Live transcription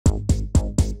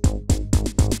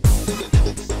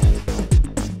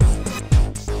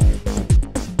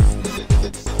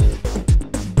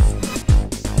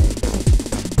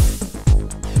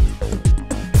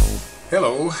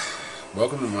Hello,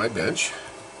 welcome to my bench.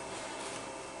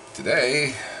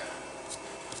 Today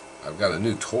I've got a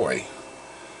new toy,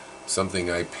 something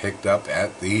I picked up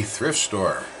at the thrift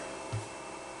store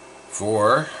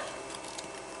for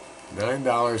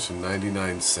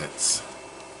 $9.99.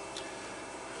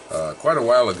 Quite a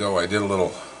while ago I did a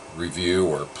little review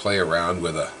or play around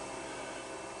with a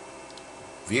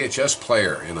VHS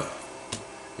player in a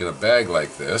bag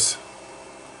like this.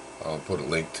 I'll put a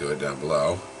link to it down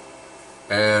below.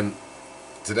 And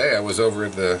today I was over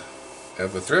at the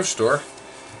thrift store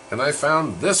and I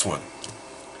found this one.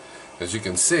 As you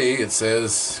can see, it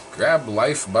says "Grab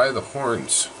life by the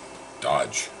horns,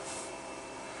 Dodge."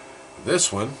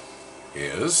 This one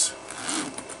is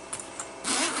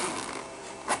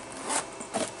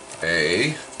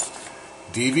a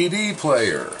DVD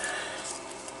player.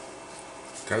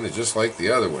 Kind of just like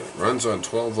the other one. It runs on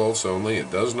 12 volts only.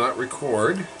 It does not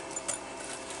record,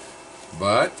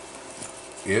 but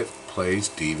it plays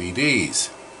DVDs,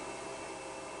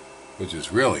 which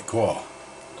is really cool.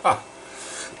 I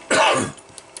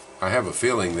have a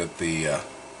feeling that the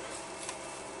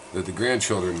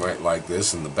grandchildren might like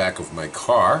this in the back of my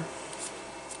car.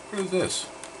 What is this?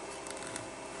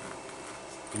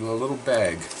 In a little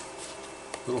bag,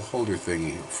 little holder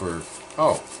thingy for.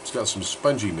 Oh, it's got some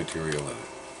spongy material in it.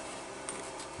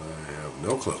 I have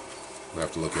no clue. I'll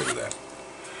have to look into that.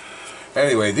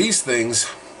 Anyway, these things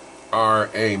are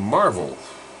a marvel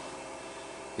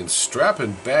in strap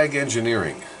and bag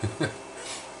engineering.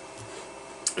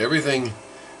 Everything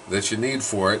that you need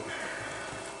for it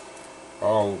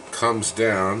all comes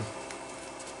down.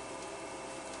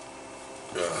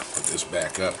 Put this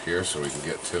back up here so we can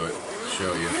get to it,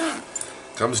 show you.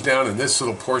 Comes down in this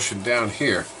little portion down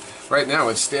here. Right now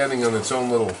it's standing on its own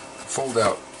little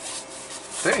fold-out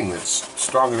thing that's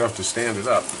strong enough to stand it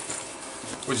up,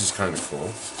 which is kind of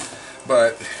cool.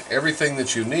 But everything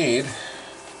that you need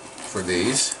for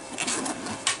these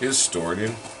is stored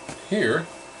in here.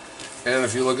 And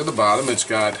if you look at the bottom, it's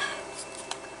got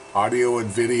audio and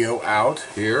video out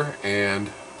here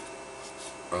and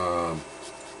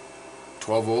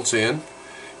 12 volts in.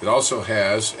 It also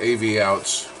has AV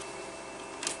outs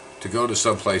to go to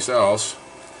someplace else.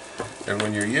 And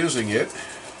when you're using it,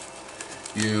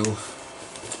 you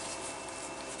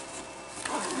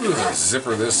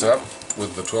zipper this up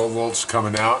with the 12 volts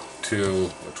coming out to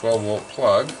a 12 volt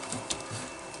plug,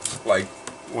 like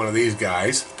one of these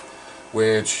guys,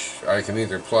 which I can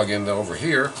either plug into over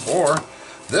here, or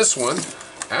this one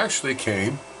actually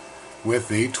came with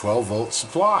the 12 volt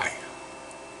supply.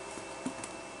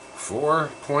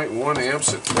 4.1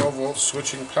 amps at 12 volt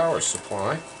switching power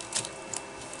supply,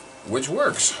 which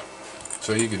works.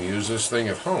 So you can use this thing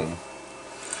at home.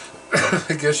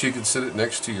 I guess you could sit it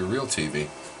next to your real TV.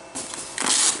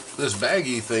 This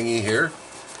baggy thingy here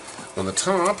on the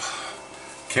top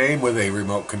came with a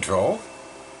remote control.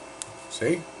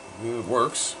 See? It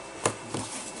works.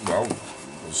 Well,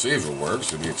 we'll see if it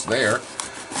works. I mean, it's there.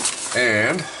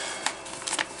 And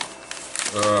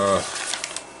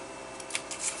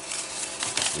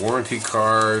warranty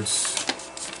cards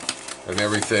and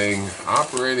everything.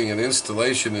 Operating and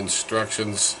installation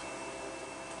instructions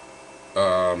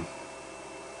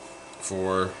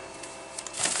for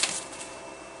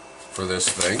this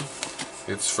thing.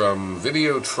 It's from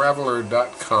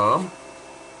videotraveler.com.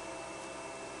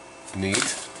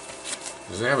 Neat.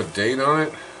 Does it have a date on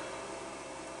it?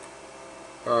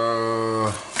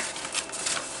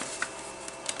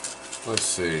 Let's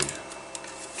see.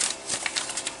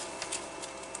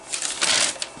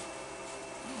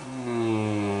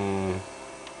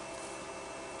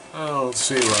 I don't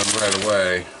see one right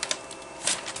away,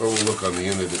 but we'll look on the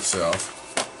unit itself.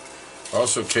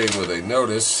 Also came with a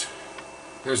notice.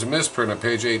 There's a misprint on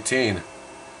page 18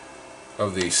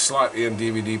 of the slot-in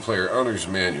DVD player owner's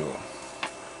manual.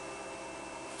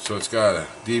 So it's got a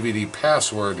DVD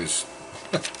password is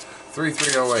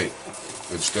 3308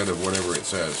 instead of whatever it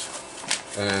says.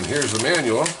 And here's the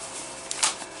manual.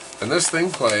 And this thing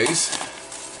plays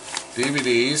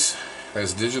DVDs,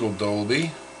 has digital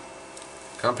Dolby,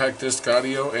 compact disc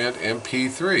audio, and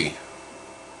MP3.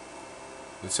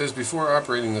 It says before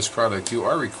operating this product you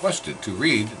are requested to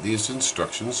read these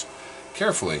instructions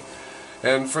carefully.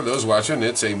 And for those watching,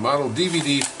 it's a model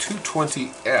DVD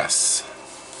 220S.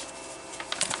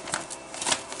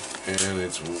 And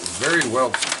it's very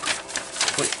well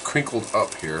crinkled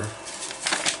up here.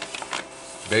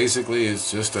 Basically it's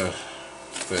just a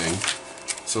thing.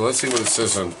 So let's see what it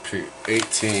says on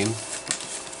 18.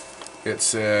 It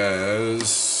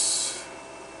says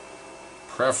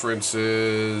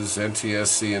preferences,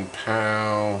 NTSC and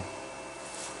PAL,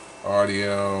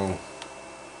 audio.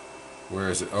 Where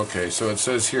is it? Okay, so it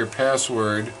says here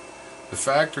password. The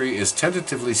factory is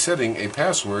tentatively setting a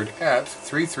password at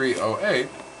 3308.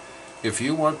 If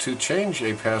you want to change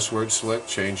a password, select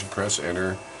change and press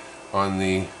enter on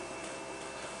the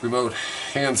remote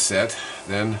handset.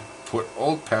 Then put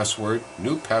old password,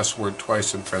 new password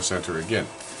twice and press enter again.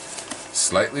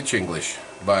 Slightly Chinglish,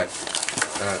 but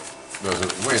that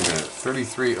doesn't. Wait a minute.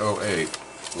 3308.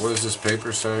 What does this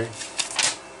paper say?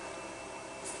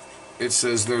 It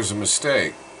says there's a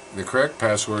mistake. The correct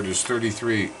password is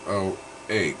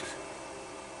 3308.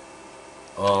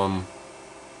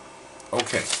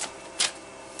 Okay.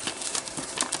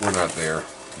 We're not there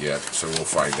yet, so we'll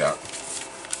find out.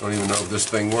 Don't even know if this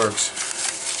thing works.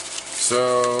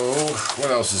 So,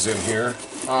 what else is in here?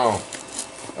 Oh.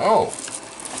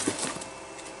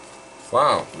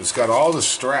 Wow, it's got all the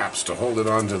straps to hold it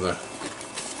onto the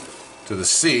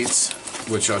seats,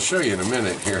 which I'll show you in a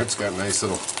minute here. It's got a nice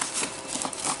little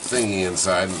thingy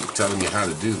inside and telling you how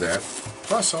to do that.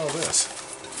 Plus all this.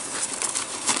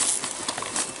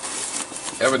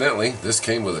 Evidently, this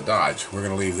came with a Dodge. We're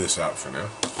going to leave this out for now.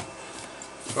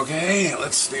 Okay,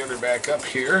 let's stand her back up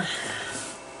here.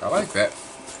 I like that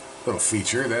little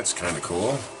feature. That's kind of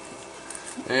cool.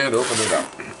 And open it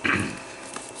up.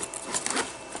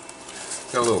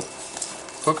 Got a little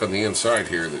hook on the inside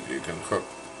here that you can hook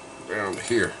down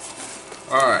here.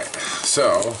 Alright,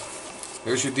 so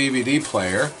there's your DVD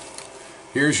player.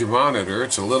 Here's your monitor.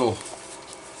 It's a little,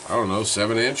 I don't know,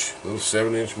 7-inch. Little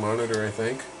 7-inch monitor, I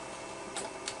think.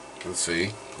 Let's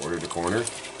see, corner to corner.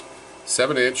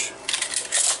 7-inch.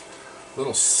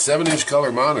 Little 7-inch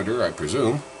color monitor, I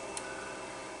presume.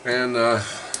 And your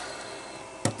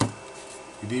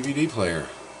DVD player.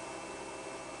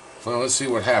 Well, let's see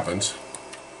what happens.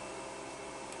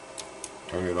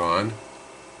 Turn it on.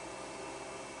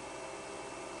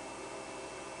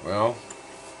 Well,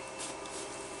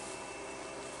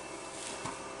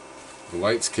 the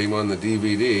lights came on the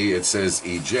DVD. It says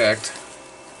eject.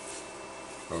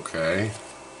 Okay.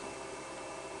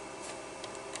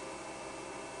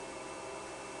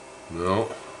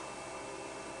 No.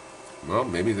 Well,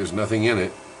 maybe there's nothing in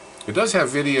it. It does have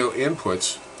video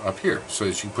inputs up here, so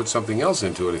that you can put something else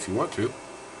into it if you want to.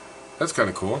 That's kind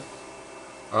of cool.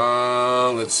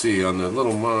 Let's see, on the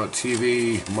little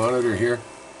TV monitor here,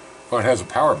 well, it has a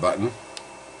power button.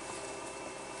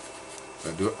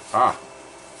 Did I do it?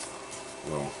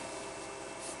 Well.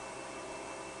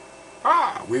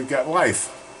 We've got life.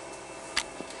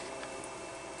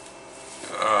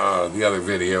 The other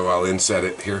video, I'll inset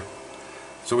it here.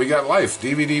 So we got life,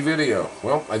 DVD video.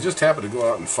 Well, I just happened to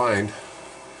go out and find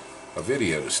a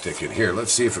video to stick in here.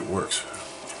 Let's see if it works.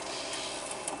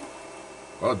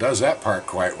 Well, it does that part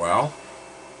quite well.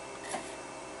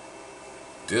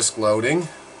 Disc loading.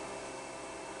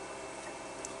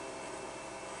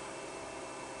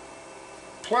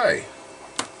 Play.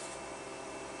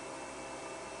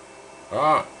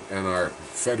 And our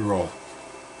federal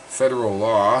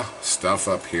law stuff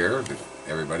up here that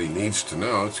everybody needs to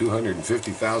know.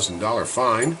 $250,000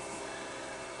 fine.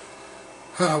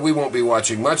 We won't be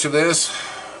watching much of this,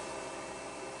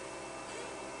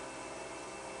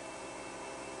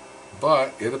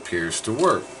 but it appears to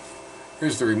work.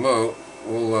 Here's the remote.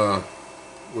 We'll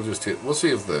just hit. We'll see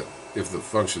if the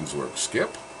functions work.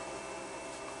 Skip.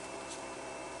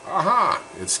 Aha!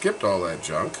 It skipped all that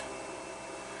junk.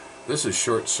 This is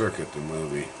Short Circuit, the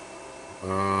movie.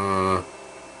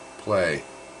 Play.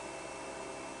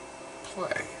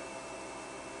 Play.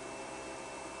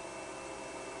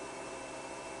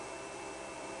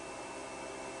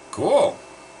 Cool.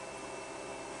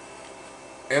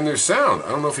 And there's sound. I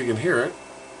don't know if you can hear it.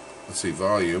 Let's see,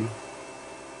 volume.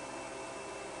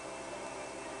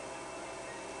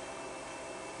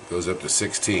 It goes up to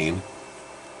 16.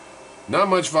 Not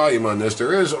much volume on this.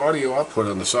 There is audio output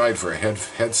on the side for a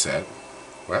headset.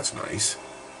 Well, that's nice.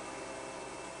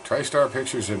 TriStar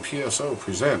Pictures and PSO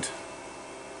present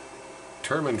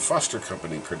Terman Foster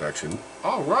Company production.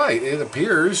 All right, it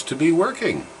appears to be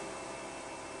working.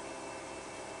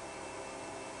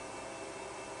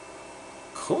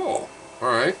 Cool. All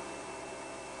right.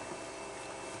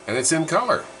 And it's in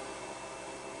color.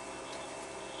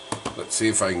 Let's see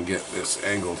if I can get this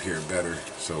angled here better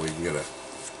so we can get a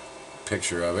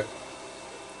picture of it.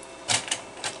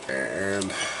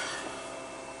 And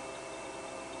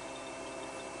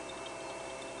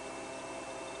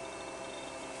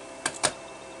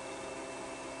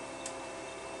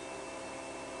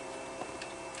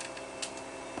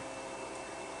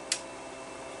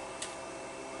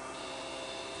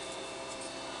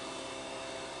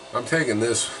I'm taking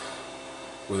this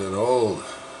with an old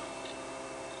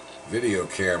video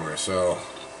camera, so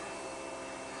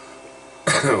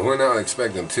we're not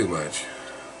expecting too much.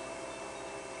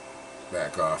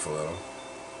 Back off a little.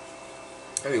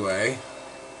 Anyway,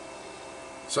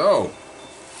 so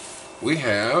we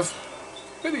have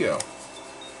video.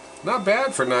 Not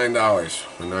bad for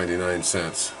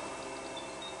 $9.99.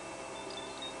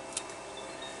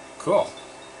 Cool.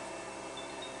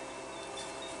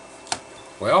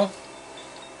 Well,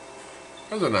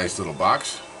 that's a nice little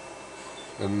box.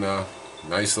 And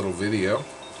nice little video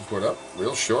to put up.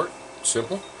 Real short,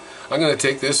 simple. I'm going to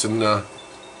take this and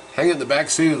hang it in the back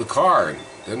seat of the car. And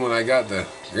then when I got the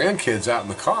grandkids out in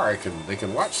the car, they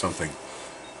can watch something.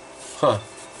 Huh.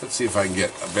 Let's see if I can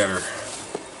get a better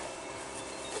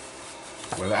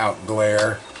without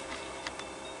glare.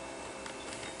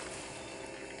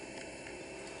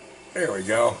 There we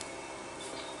go.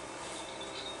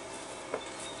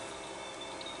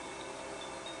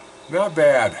 Not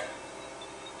bad.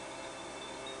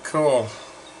 Cool.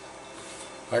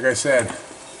 Like I said,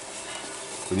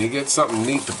 when you get something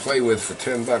neat to play with for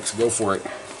 10 bucks, go for it.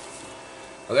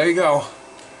 Well, there you go.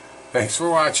 Thanks for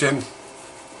watching.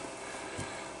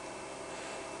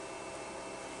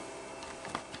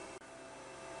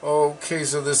 Okay,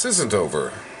 so this isn't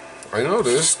over. I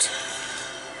noticed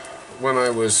when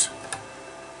I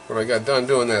got done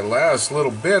doing that last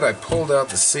little bit, I pulled out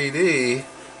the CD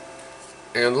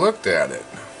and looked at it.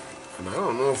 And I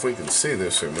don't know if we can see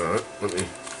this or not. Let me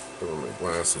put on my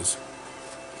glasses.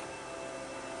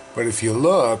 But if you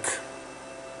look,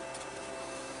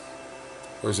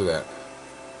 where's it at?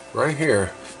 Right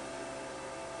here.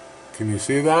 Can you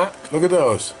see that? Look at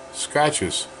those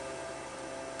scratches.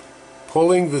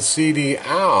 Pulling the CD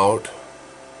out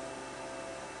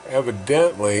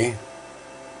evidently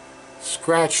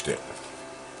scratched it.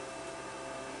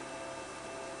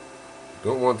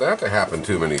 Don't want that to happen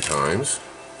too many times.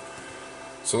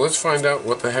 So let's find out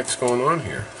what the heck's going on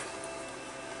here.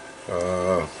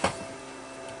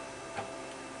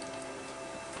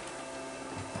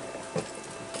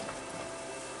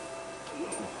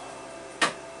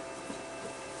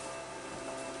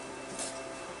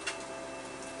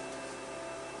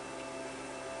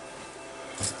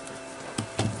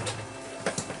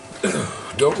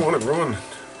 Don't want to ruin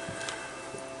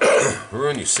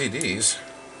your CDs.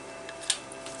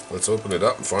 Let's open it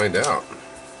up and find out.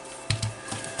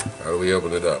 How do we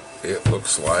open it up? It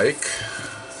looks like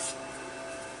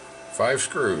 5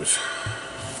 screws.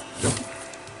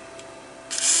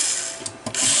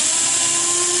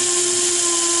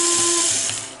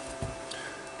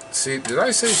 See, did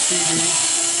I say CDs?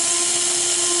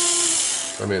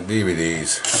 I meant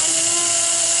DVDs.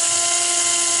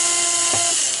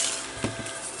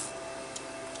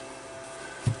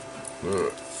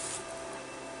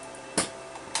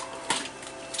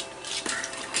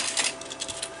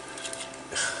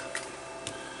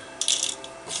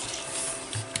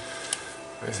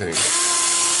 I think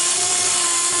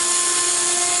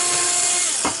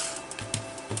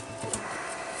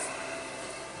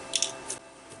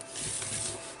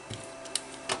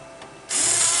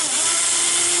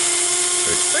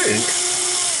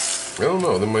I don't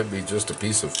know, there might be just a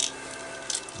piece of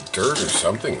dirt or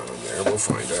something on there. We'll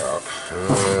find out.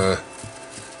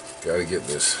 Gotta get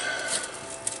this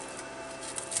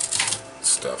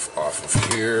stuff off of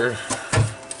here.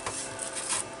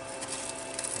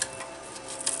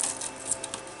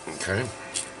 Okay.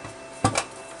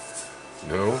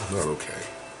 No, not okay.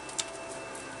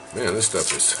 Man, this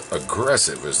stuff is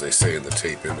aggressive, as they say in the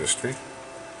tape industry.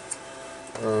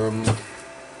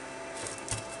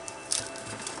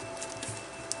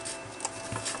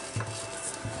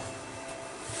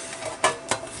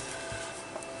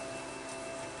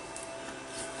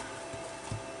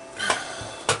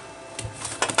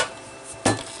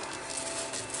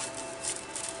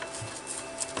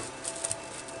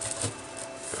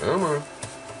 Come on.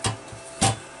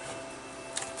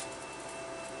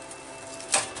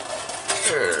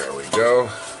 There we go.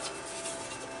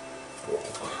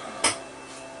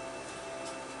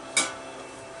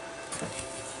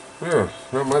 Yeah,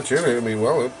 not much in it. I mean,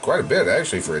 well, quite a bit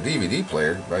actually for a DVD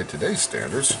player by today's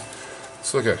standards.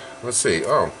 Let's see.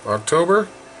 Oh, October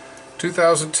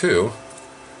 2002.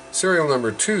 Serial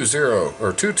number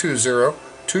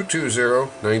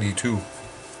 220-220-220-92.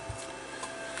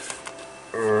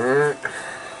 Alright.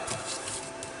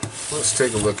 Let's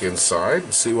take a look inside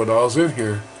and see what all's in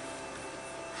here.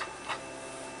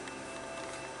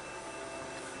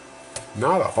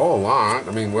 Not a whole lot.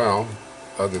 I mean, well,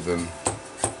 other than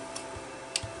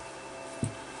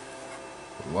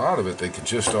a lot of it they could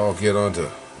just all get onto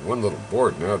one little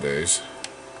board nowadays.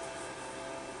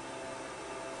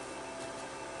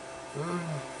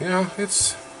 Yeah,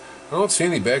 it's... I don't see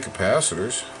any bad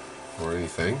capacitors or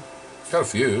anything. Got a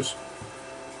fuse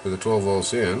with a 12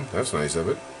 volts in. That's nice of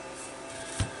it.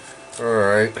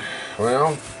 Alright,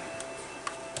 well,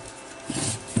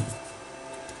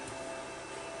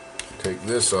 take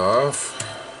this off.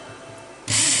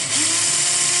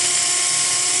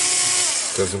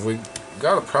 Because if we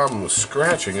got a problem with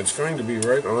scratching, it's going to be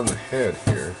right on the head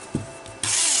here.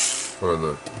 On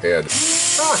the head.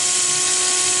 Ah!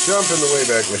 Jumped in the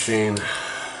Wayback Machine.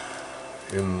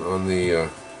 On the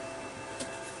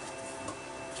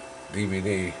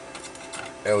DVD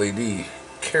LED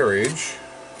carriage.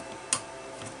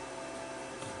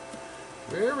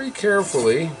 Very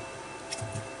carefully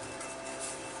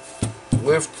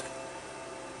lift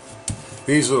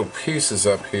these little pieces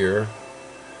up here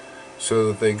so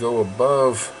that they go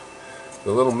above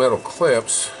the little metal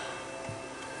clips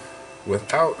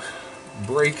without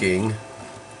breaking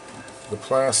the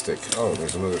plastic. Oh,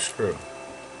 there's another screw.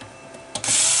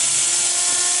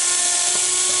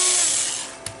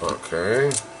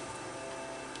 Okay.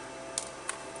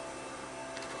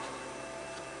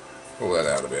 Pull that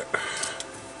out a bit.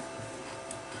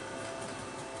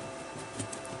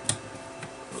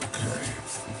 Okay.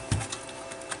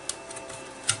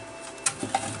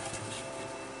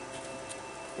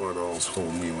 What all's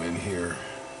holding you in here?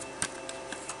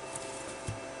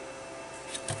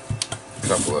 A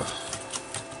couple of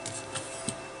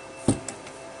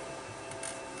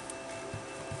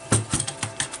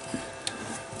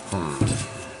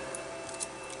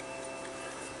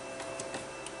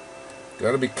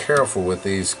Got to be careful with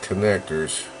these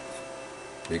connectors,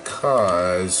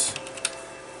 because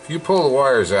if you pull the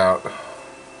wires out,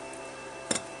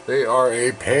 they are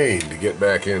a pain to get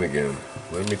back in again.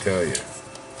 Let me tell you.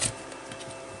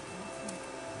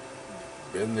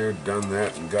 Been there, done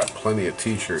that, and got plenty of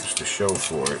t-shirts to show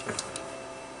for it.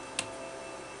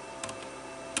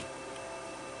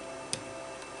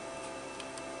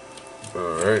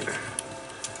 Alright.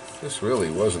 This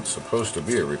really wasn't supposed to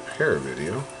be a repair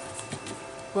video.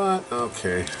 But,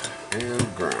 okay,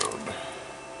 and ground.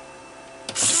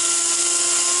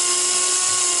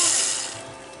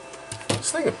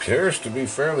 This thing appears to be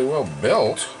fairly well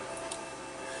built.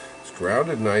 It's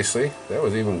grounded nicely. That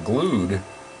was even glued.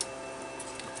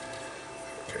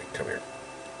 Okay, come here.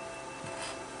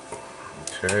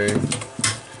 Okay.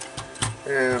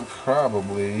 And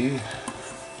probably...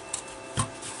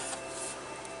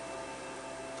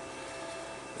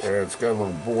 it's got a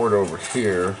little board over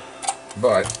here.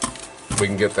 But we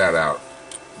can get that out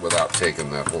without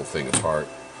taking that whole thing apart.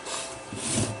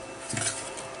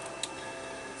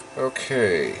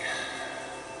 Okay.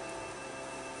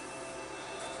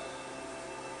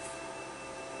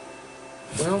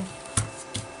 Well,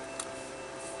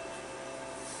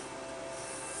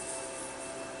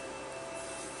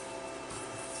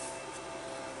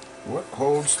 what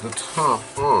holds the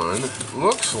top on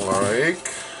looks like...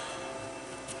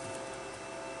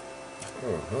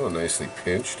 Oh, nicely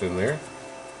pinched in there.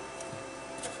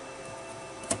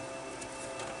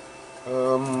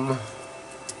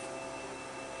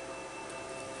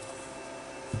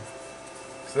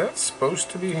 Is that supposed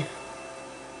to be...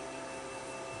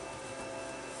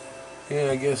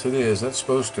 Yeah, I guess it is. That's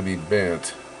supposed to be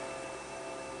bent.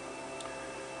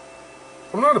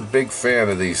 I'm not a big fan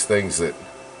of these things that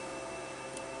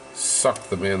suck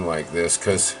them in like this,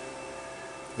 because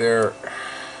they're...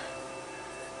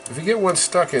 If you get one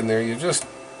stuck in there, you just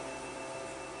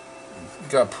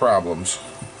got problems.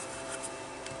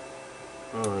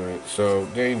 Alright, so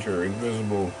danger,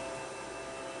 invisible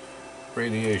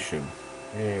radiation.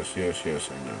 Yes, yes, yes,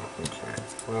 I know. Okay,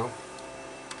 well,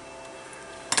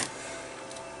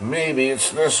 maybe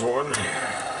it's this one.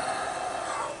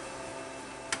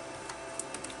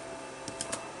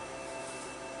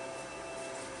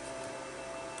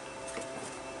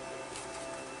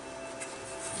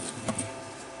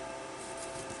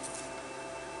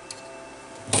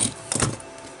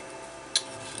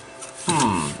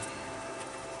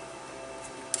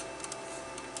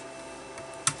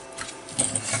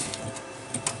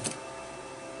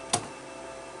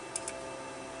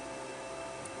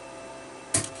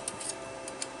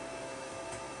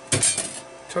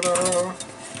 Ta-da!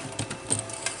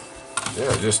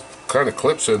 Yeah, it just kind of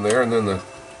clips in there, and then the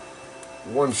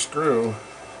one screw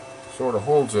sort of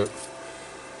holds it.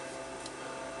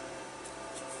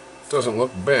 Doesn't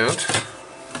look bent.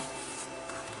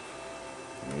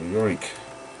 Yoink.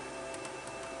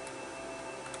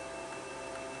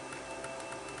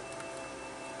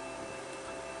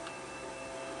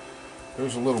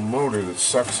 There's a little motor that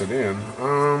sucks it in.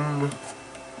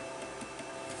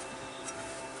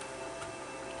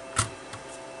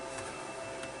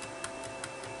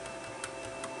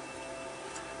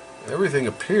 everything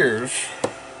appears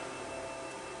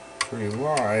to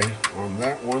rely on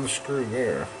that one screw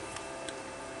there.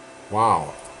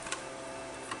 Wow.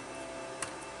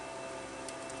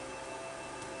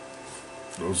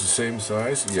 Those the same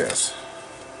size? Yes.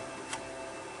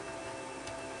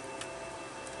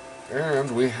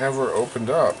 And we have her opened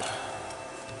up.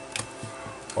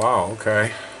 Wow,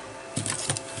 okay.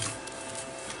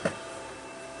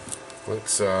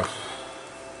 Let's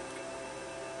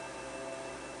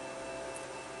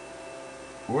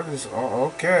what is, oh,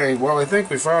 okay, well, I think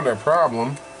we found our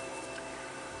problem.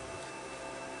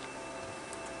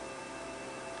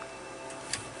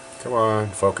 Come on,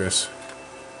 focus.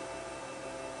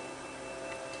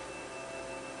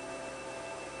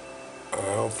 I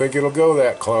don't think it'll go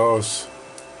that close.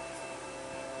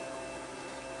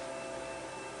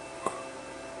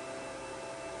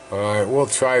 Alright, we'll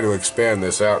try to expand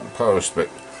this out in post, but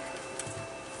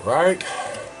right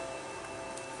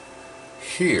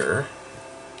here,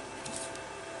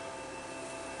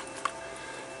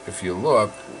 if you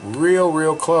look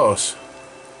real close,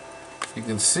 you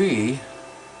can see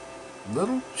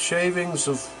little shavings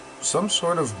of some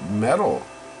sort of metal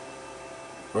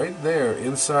right there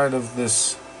inside of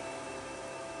this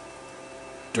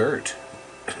dirt.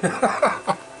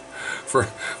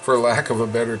 For lack of a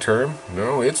better term.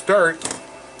 No, it's dirt.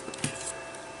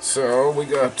 So we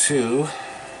got to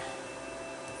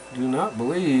do not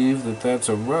believe that that's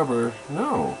a rubber.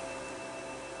 No.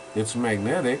 It's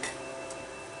magnetic.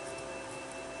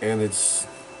 And it's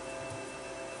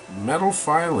metal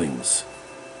filings.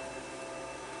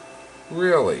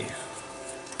 Really?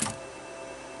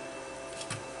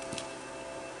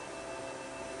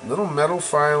 Little metal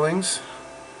filings.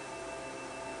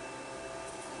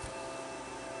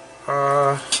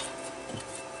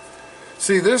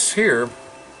 See this here,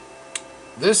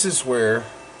 this is where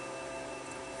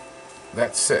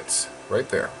that sits, right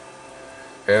there.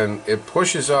 And it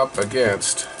pushes up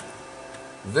against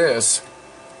this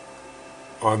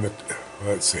on the,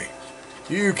 let's see,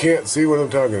 you can't see what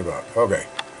I'm talking about. Okay.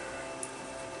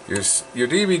 Your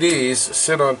DVDs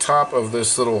sit on top of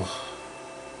this little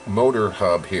motor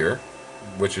hub here,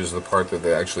 which is the part that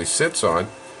it actually sits on,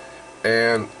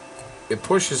 and it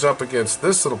pushes up against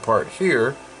this little part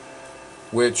here,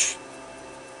 which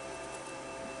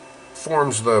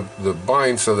forms the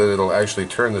bind so that it'll actually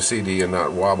turn the CD and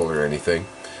not wobble or anything.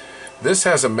 This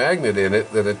has a magnet in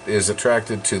it that it is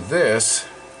attracted to this,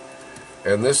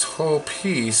 and this whole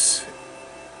piece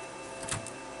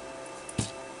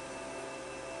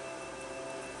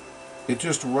it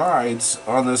just rides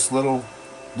on this little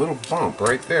bump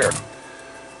right there.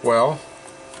 Well,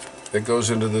 it goes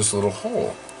into this little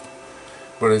hole.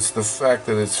 But it's the fact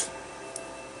that it's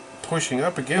pushing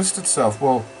up against itself.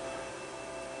 Well,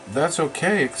 that's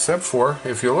okay, except for,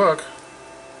 if you look,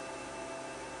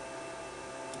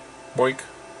 boink,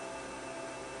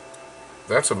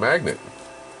 that's a magnet.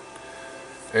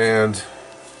 And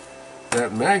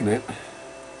that magnet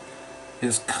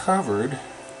is covered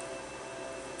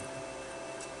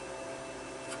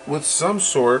with some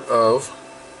sort of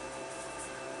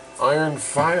iron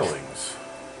filings.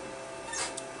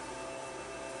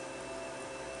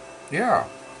 Yeah.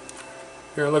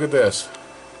 Here, look at this.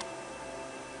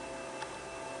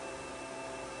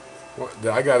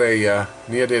 I got a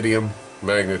neodymium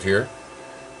magnet here,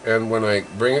 and when I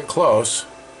bring it close,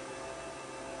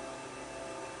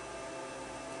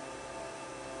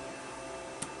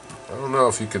 I don't know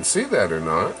if you can see that or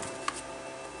not.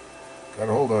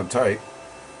 Gotta hold on tight.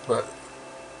 But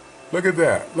look at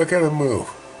that. Look at it move.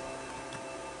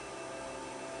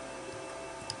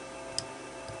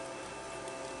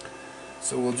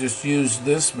 So we'll just use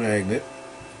this magnet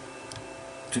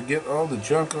to get all the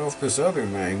junk off this other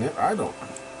magnet. I don't.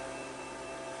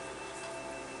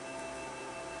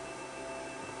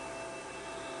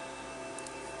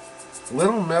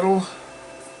 Little metal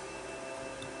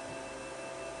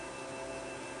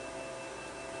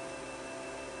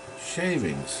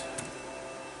shavings.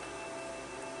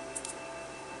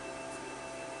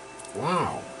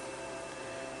 Wow.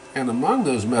 And among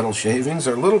those metal shavings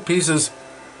are little pieces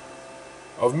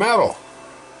of metal.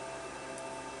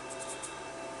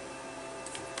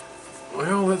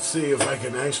 Well, let's see if I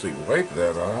can actually wipe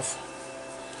that off.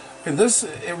 And this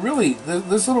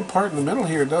little part in the middle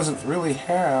here doesn't really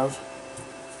have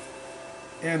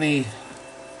any,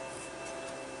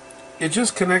 it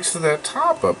just connects to that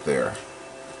top up there.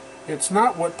 It's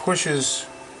not what pushes,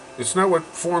 it's not what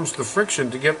forms the friction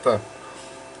to get the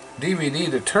DVD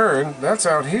to turn. That's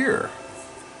out here.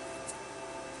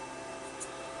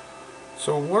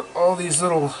 So what all these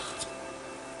little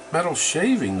metal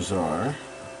shavings are,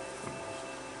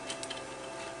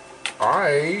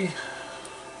 I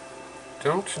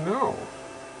don't know.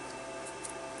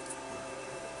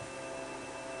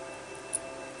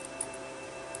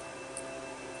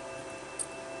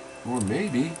 Or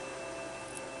maybe.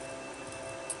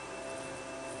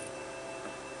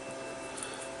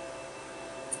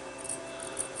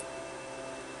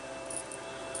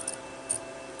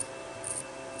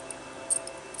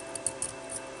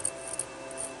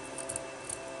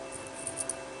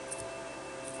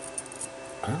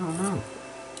 I don't know.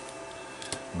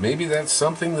 Maybe that's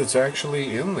something that's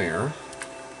actually in there.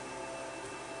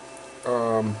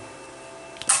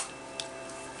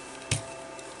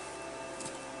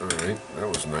 Alright, that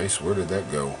was nice. Where did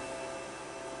that go?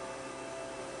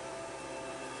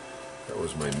 That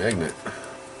was my magnet.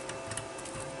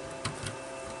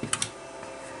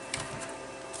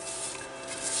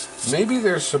 Maybe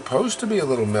there's supposed to be a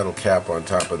little metal cap on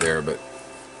top of there, but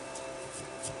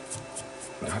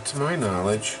not to my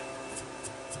knowledge.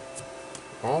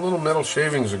 All little metal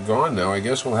shavings are gone now. I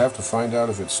guess we'll have to find out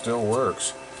if it still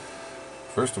works.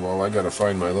 First of all, I gotta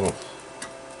find my little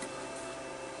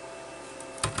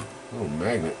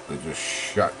magnet that just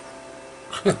shut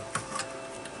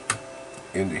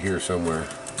into here somewhere.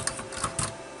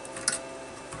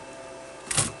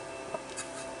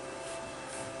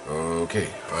 Okay,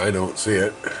 I don't see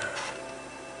it.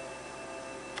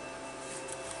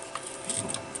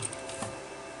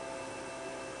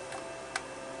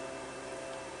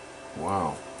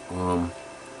 Wow.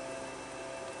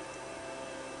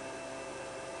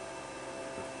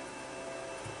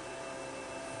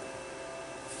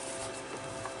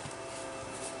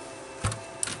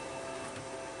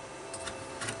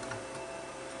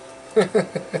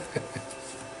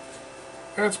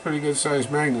 That's a pretty good sized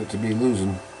magnet to be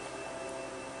losing.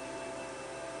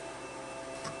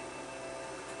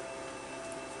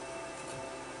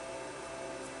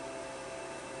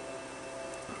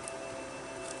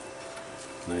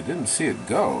 And I didn't see it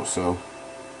go, so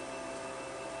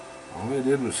all I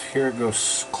did was hear it go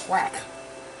clack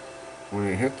when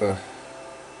it hit the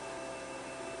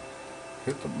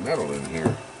metal in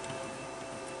here.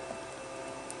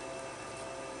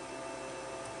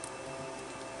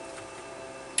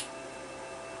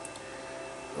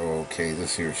 Okay,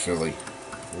 this here's silly.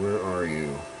 Where are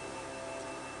you?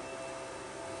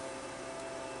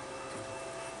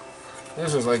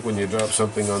 This is like when you drop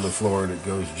something on the floor and it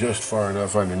goes just far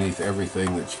enough underneath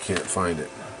everything that you can't find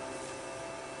it.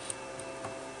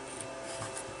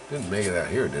 Didn't make it out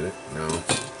here, did it? No.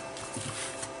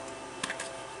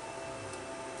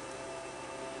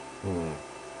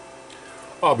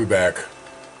 I'll be back.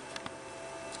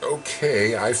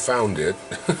 Okay, I found it.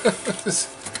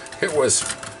 It was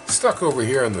stuck over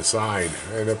here on the side,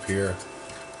 right up here.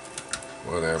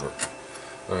 Whatever.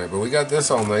 Alright, but we got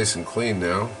this all nice and clean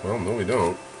now. Well, no we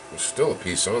don't. There's still a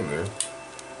piece on there.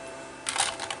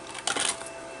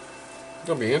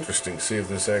 It'll be interesting to see if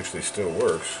this actually still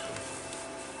works.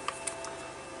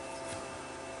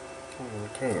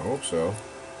 I kind of hope so.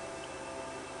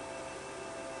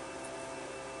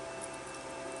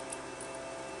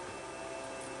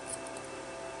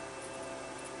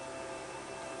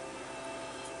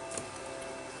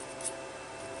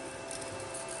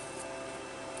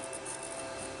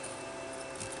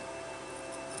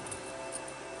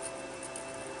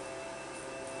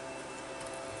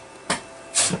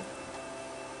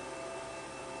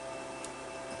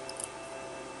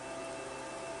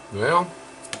 Well,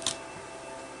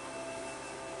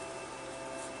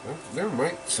 there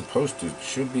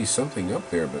should be something up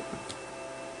there, but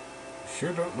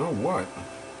sure don't know what.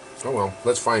 Oh well,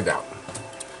 let's find out.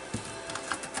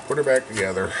 Put her back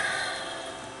together.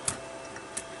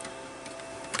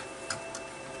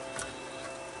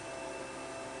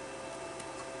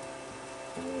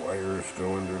 Wires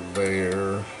go under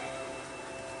there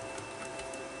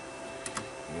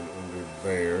and under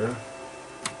there.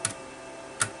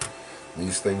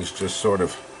 These things just sort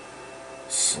of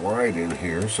slide in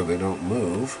here so they don't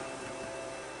move.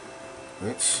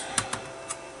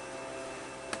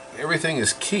 Everything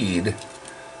is keyed,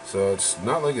 so it's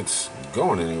not like it's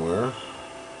going anywhere.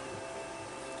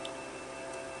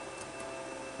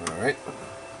 Alright.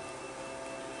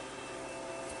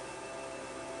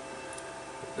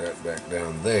 Put that back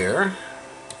down there.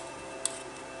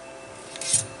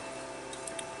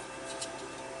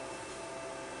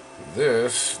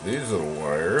 These little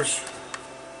wires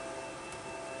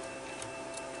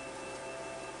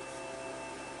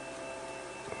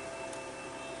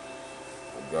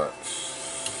got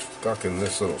stuck in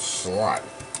this little slot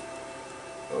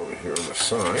over here on the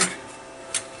side.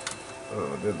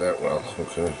 Oh, I did that well.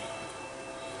 Okay.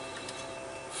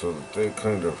 So that they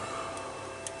kind of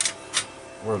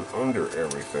run under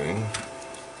everything,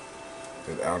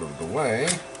 get out of the way,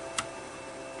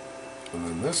 and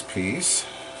then this piece,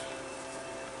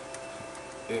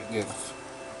 it gets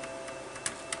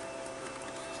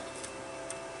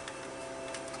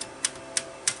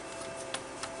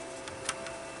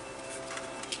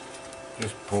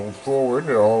just pulled forward.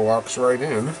 It all locks right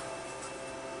in.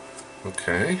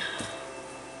 Okay.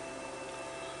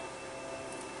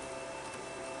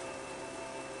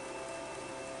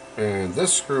 And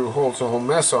this screw holds the whole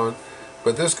mess on,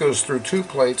 but this goes through two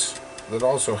plates that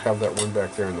also have that one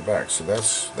back there in the back, so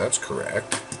that's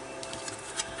correct.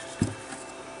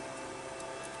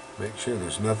 Make sure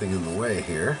there's nothing in the way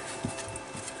here.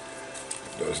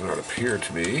 It does not appear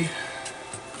to be.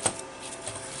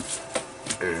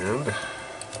 And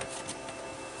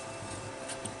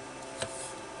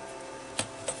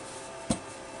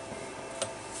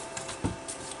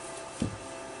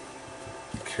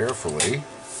carefully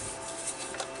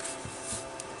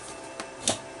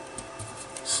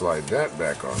slide that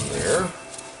back on there.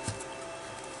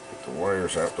 Get the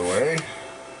wires out the way.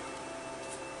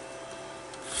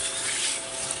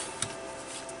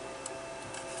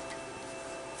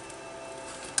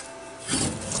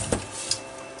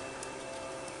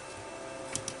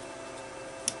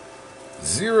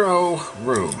 Zero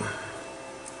room.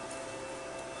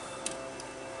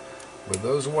 With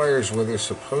those wires where they're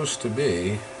supposed to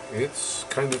be, it's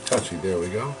kind of touchy. There we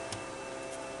go.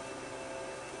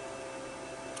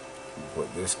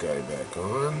 Put this guy back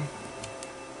on.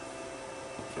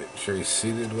 Make sure he's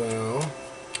seated well.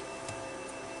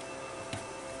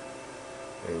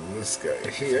 And this guy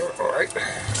here, alright.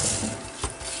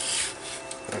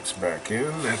 That's back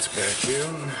in, that's back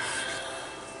in.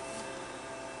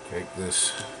 Take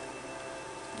this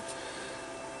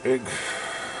big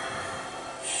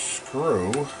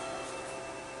screw,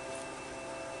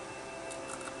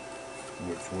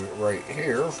 which went right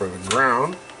here for the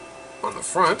ground on the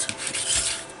front.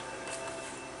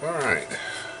 Alright,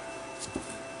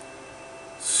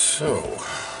 so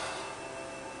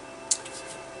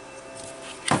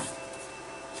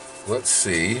let's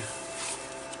see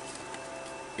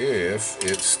if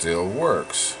it still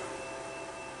works.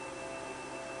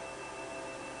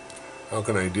 How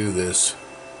can I do this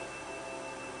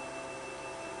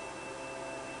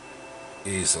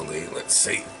easily? Let's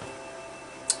see.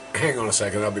 Hang on a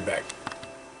second, I'll be back.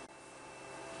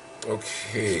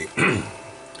 Okay.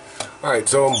 Alright,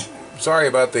 so I'm sorry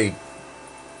about the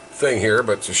thing here,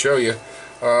 but to show you,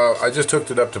 I just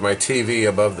hooked it up to my TV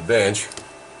above the bench.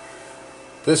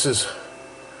 This is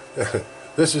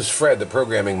this is Fred, the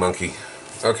programming monkey.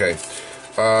 Okay.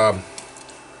 I'm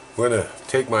going to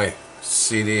take my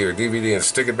CD or DVD and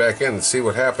stick it back in and see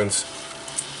what happens.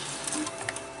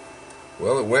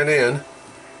 Well, it went in.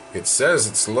 It says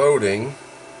it's loading,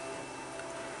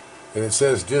 and it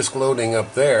says disk loading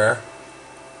up there,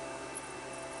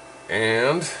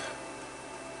 and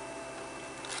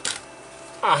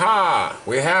aha,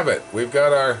 we have it. We've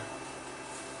got our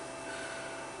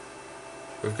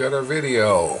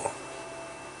video,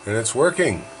 and it's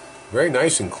working. Very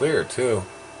nice and clear too.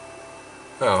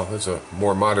 Now, it's a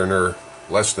more moderner,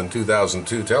 less than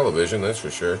 2002 television, that's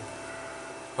for sure.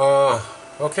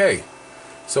 Okay,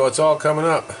 so it's all coming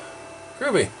up.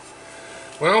 Groovy.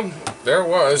 Well, there it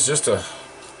was, just a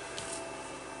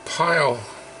pile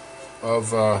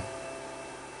of,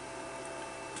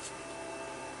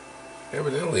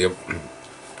 evidently a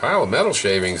pile of metal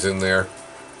shavings in there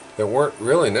that weren't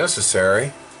really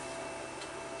necessary.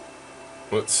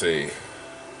 Let's see. It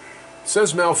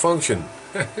says malfunction.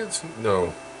 It's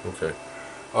no. Okay.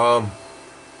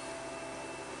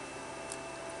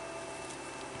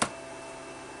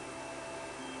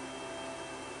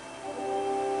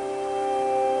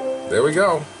 There we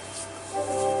go.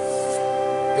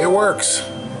 It works.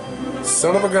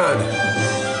 Son of a gun.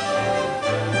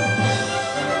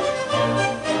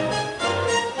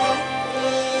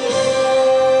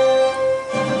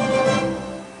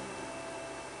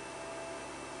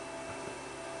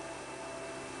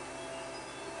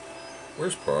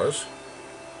 Where's pause?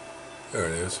 There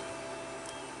it is.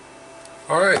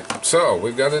 Alright, so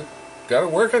we've got it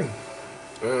working.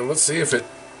 Let's see if it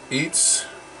eats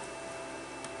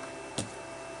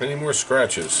any more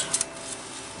scratches.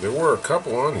 There were a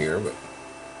couple on here, but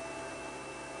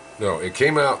no, it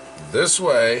came out this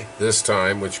way this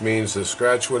time, which means the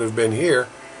scratch would have been here.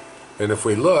 And if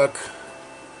we look,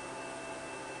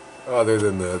 other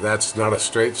than that's not a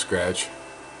straight scratch,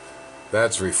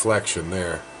 that's reflection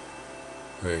there.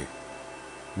 Hey,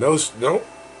 no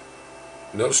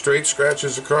straight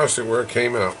scratches across it where it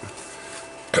came out.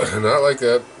 Not like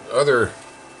that other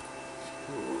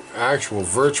actual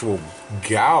virtual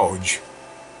gouge.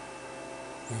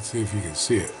 Let's see if you can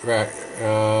see it. Right.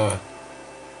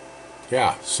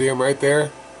 Yeah, see them right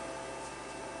there?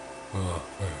 Oh,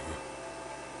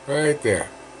 right there.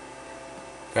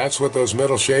 That's what those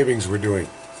metal shavings were doing.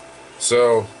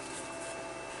 So,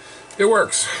 it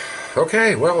works.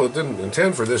 Okay, well, it didn't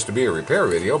intend for this to be a repair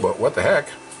video, but what the heck.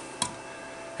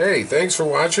 Hey, thanks for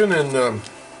watching, and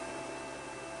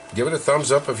give it a thumbs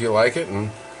up if you like it,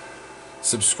 and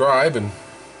subscribe, and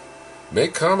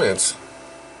make comments.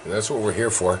 And that's what we're here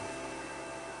for.